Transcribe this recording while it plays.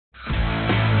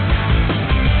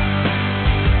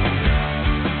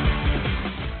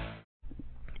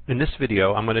In this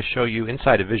video, I'm going to show you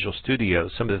inside of Visual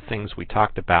Studio some of the things we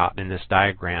talked about in this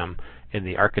diagram in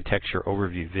the architecture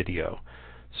overview video.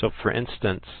 So for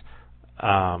instance,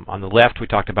 on the left we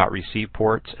talked about receive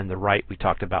ports, and the right we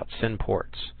talked about send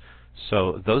ports.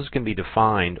 So those can be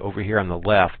defined over here on the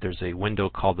left. There's a window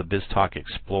called the BizTalk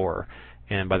Explorer.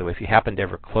 And by the way, if you happen to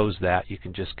ever close that, you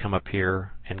can just come up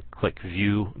here and click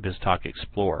View BizTalk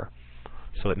Explorer.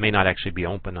 So it may not actually be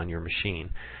open on your machine.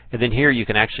 And then here you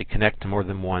can actually connect to more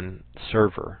than one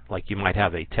server. Like you might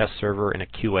have a test server and a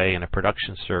QA and a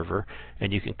production server,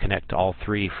 and you can connect to all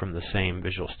three from the same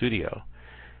Visual Studio.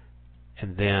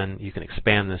 And then you can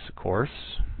expand this, of course.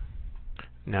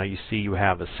 Now you see you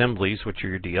have assemblies, which are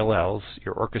your DLLs,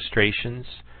 your orchestrations.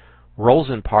 Roles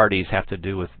and parties have to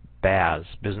do with BAS,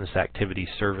 Business Activity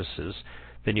Services.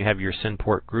 Then you have your send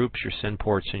port groups, your send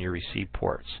ports, and your receive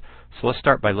ports. So let's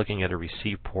start by looking at a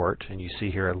receive port, and you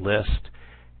see here a list,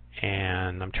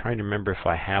 and I'm trying to remember if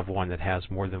I have one that has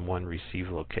more than one receive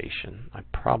location. I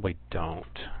probably don't.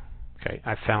 Okay,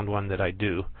 I found one that I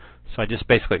do. So I just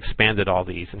basically expanded all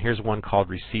these, and here's one called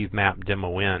Receive Map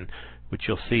Demo In, which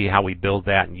you'll see how we build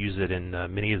that and use it in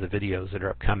many of the videos that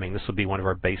are upcoming. This will be one of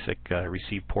our basic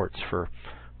receive ports for,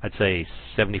 I'd say,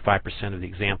 75% of the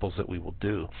examples that we will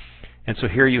do. And so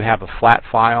here you have a flat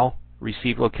file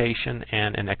receive location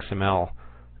and an XML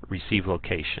receive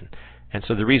location. And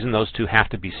so the reason those two have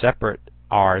to be separate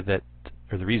the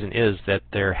reason is that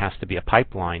there has to be a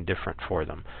pipeline different for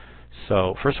them.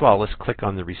 So first of all, let's click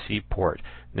on the receive port.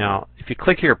 Now, if you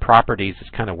click here properties, it's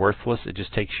kind of worthless. It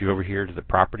just takes you over here to the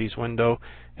properties window,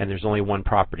 and there's only one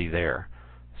property there.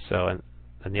 So,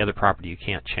 and the other property you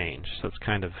can't change. So it's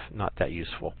kind of not that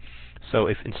useful. So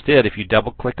instead, if you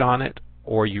double click on it,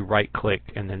 or you right click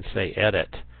and then say edit,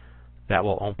 that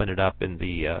will open it up in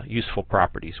the useful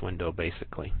properties window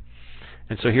basically.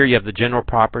 And so here you have the general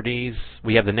properties.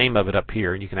 We have the name of it up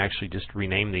here, and you can actually just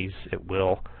rename these at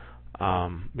will.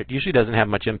 It usually doesn't have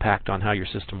much impact on how your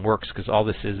system works, because all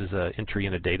this is an entry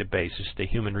in a database, just a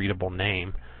human readable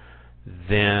name.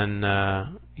 Then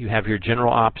you have your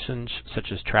general options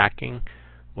such as tracking.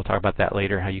 We'll talk about that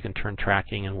later, how you can turn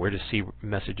tracking and where to see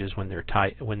messages when they're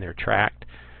tracked.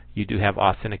 You do have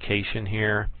authentication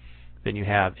here. Then you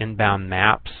have inbound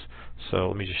maps. So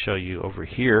let me just show you over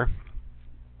here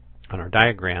on our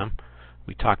diagram.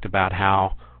 We talked about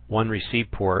how one receive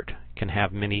port can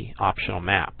have many optional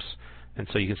maps. And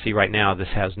so you can see right now this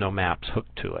has no maps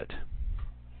hooked to it.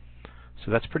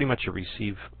 So that's pretty much a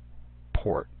receive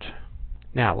port.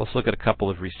 Now let's look at a couple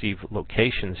of receive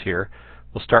locations here.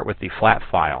 We'll start with the flat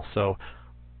file. So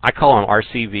I call them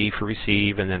RCV for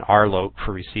receive and then RLoc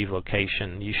for receive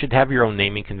location. You should have your own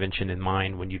naming convention in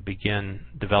mind when you begin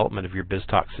development of your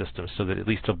BizTalk system, so that at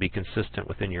least it'll be consistent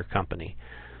within your company.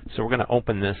 So we're going to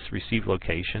open this receive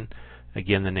location.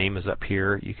 Again, the name is up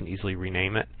here. You can easily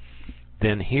rename it.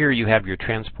 Then here you have your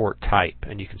transport type,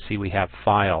 and you can see we have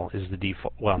file is the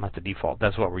default. Well, not the default.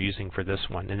 That's what we're using for this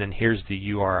one. And then here's the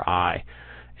URI.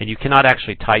 And you cannot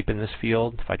actually type in this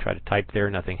field. If I try to type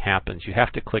there, nothing happens. You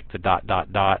have to click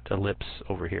the ... ellipse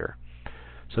over here.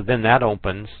 So then that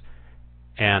opens,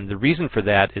 and the reason for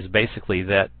that is basically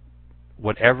that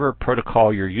whatever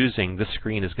protocol you're using, this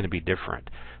screen is going to be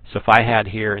different. So if I had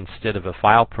here, instead of a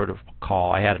file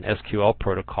protocol, I had an SQL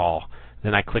protocol,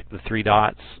 then I click the three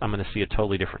dots, I'm going to see a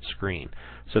totally different screen.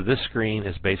 So this screen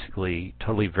is basically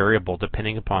totally variable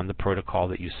depending upon the protocol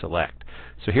that you select.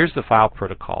 So here's the file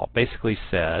protocol. It basically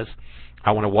says,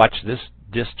 I want to watch this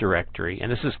disk directory,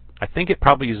 and this is, I think it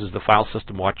probably uses the file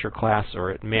system watcher class,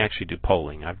 or it may actually do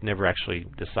polling. I've never actually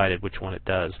decided which one it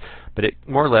does, but it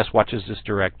more or less watches this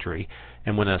directory,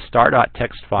 and when a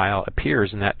star.txt file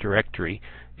appears in that directory,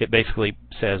 it basically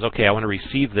says, okay, I want to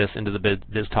receive this into the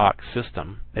BizTalk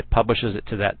system. It publishes it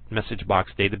to that message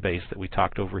box database that we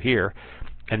talked over here,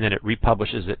 and then it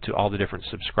republishes it to all the different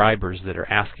subscribers that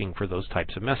are asking for those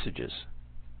types of messages.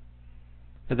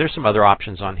 Now, there's some other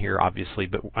options on here, obviously,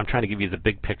 but I'm trying to give you the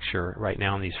big picture right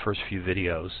now in these first few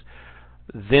videos.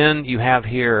 Then you have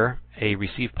here a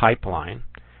receive pipeline,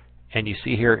 and you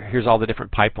see here's all the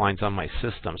different pipelines on my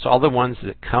system. So all the ones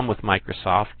that come with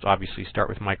Microsoft obviously start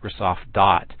with Microsoft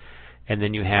dot, and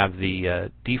then you have the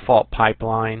default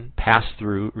pipeline,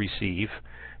 pass-through receive,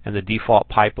 and the default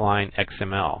pipeline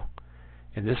XML.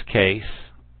 In this case,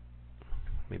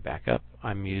 let me back up.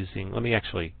 Let me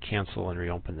actually cancel and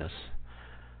reopen this.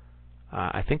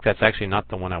 I think that's actually not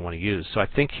the one I want to use. So I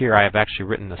think here I have actually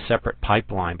written a separate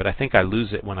pipeline, but I think I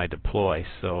lose it when I deploy.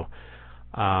 So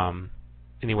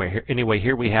anyway,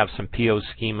 here we have some PO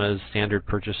schemas, standard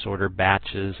purchase order,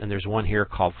 batches, and there's one here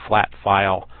called flat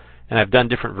file, And I've done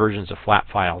different versions of flat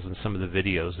files in some of the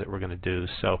videos that we're going to do.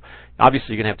 So obviously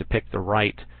you're going to have to pick the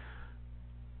right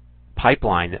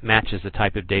pipeline that matches the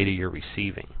type of data you're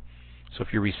receiving. So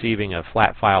if you're receiving a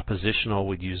flat file positional,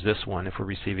 we'd use this one. If we're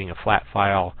receiving a flat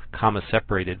file comma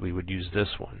separated, we would use this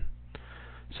one.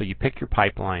 So you pick your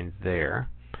pipeline there.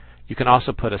 You can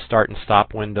also put a start and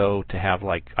stop window to have,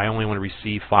 like, I only want to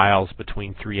receive files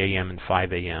between 3 a.m. and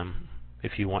 5 a.m.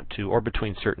 if you want to, or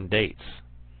between certain dates.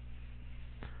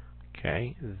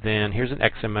 Okay, then here's an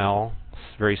XML.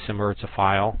 It's very similar. It's a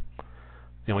file.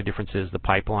 The only difference is the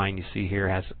pipeline you see here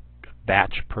has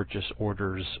batch purchase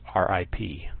orders RIP,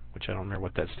 which I don't remember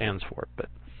what that stands for. But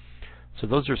so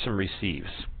those are some receives.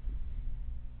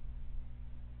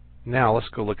 Now let's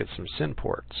go look at some SYN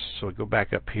ports. So we go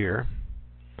back up here,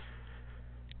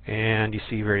 and you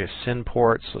see various SYN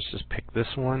ports. Let's just pick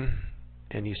this one,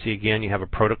 and you see again you have a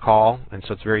protocol, and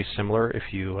so it's very similar.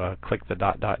 If you click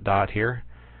the ... here,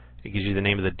 it gives you the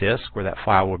name of the disk where that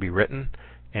file will be written,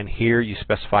 and here you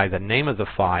specify the name of the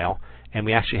file, and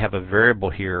we actually have a variable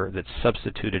here that's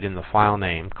substituted in the file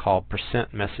name called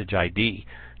 %message_ID,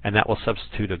 and that will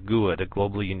substitute a GUID, a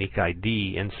globally unique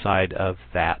ID, inside of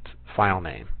that file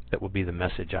name. That will be the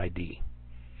message ID.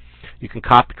 You can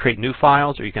create new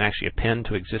files, or you can actually append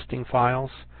to existing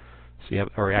files. So you have,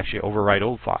 or actually overwrite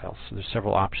old files. So there's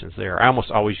several options there. I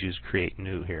almost always use create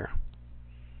new here.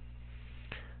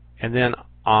 And then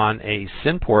on a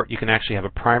SYN port, you can actually have a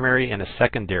primary and a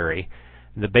secondary.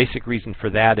 And the basic reason for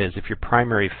that is if your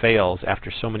primary fails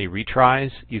after so many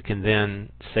retries, you can then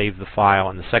save the file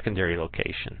in the secondary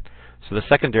location. So the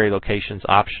secondary location is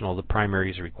optional, the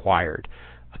primary is required.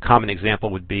 A common example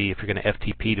would be if you're going to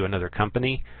FTP to another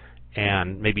company,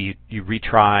 and maybe you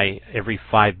retry every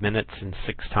 5 minutes and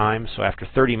 6 times. So after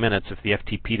 30 minutes, if the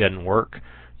FTP doesn't work,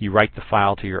 you write the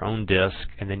file to your own disk,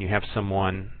 and then you have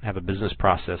someone have a business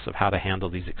process of how to handle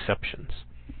these exceptions.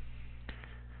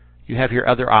 You have here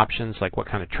other options like what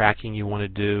kind of tracking you want to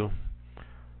do.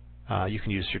 You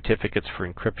can use certificates for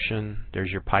encryption.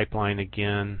 There's your pipeline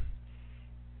again.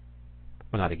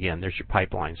 Well, not again, there's your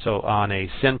pipeline. So on a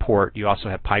SYN port, you also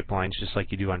have pipelines just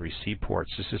like you do on receive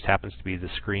ports. This just happens to be the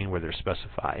screen where they're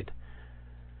specified.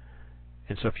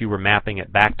 And so if you were mapping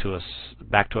it back to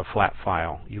a flat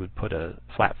file, you would put a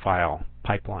flat file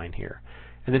pipeline here.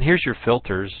 And then here's your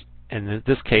filters. And in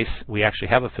this case, we actually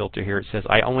have a filter here. It says,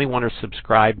 I only want to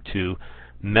subscribe to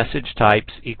message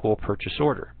types equal purchase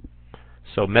order.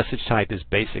 So message type is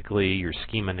basically your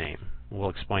schema name. We'll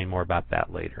explain more about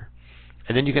that later.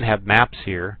 And then you can have maps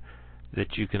here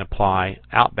that you can apply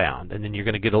outbound. And then you're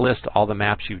going to get a list of all the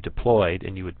maps you've deployed,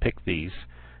 and you would pick these.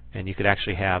 And you could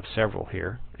actually have several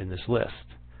here in this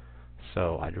list.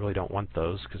 So I really don't want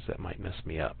those because that might mess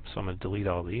me up. So I'm going to delete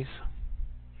all these.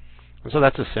 And so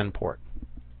that's a SYN port.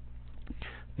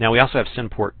 Now we also have SYN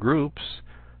port groups,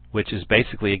 which is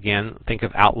basically, again, think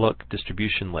of Outlook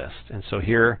distribution list. And so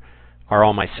here are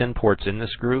all my SYN ports in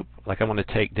this group. Like I want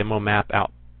to take demo map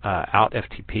out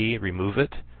FTP, remove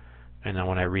it, and then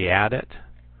when I re-add it,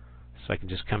 so I can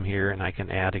just come here and I can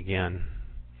add again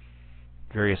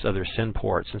various other SYN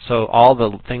ports. And so all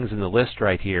the things in the list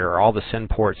right here are all the SYN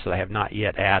ports that I have not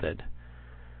yet added.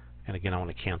 And again, I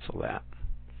want to cancel that.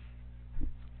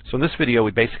 So in this video,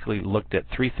 we basically looked at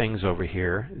 3 things over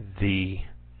here: the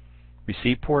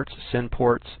receive ports, SYN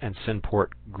ports, and SYN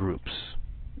port groups.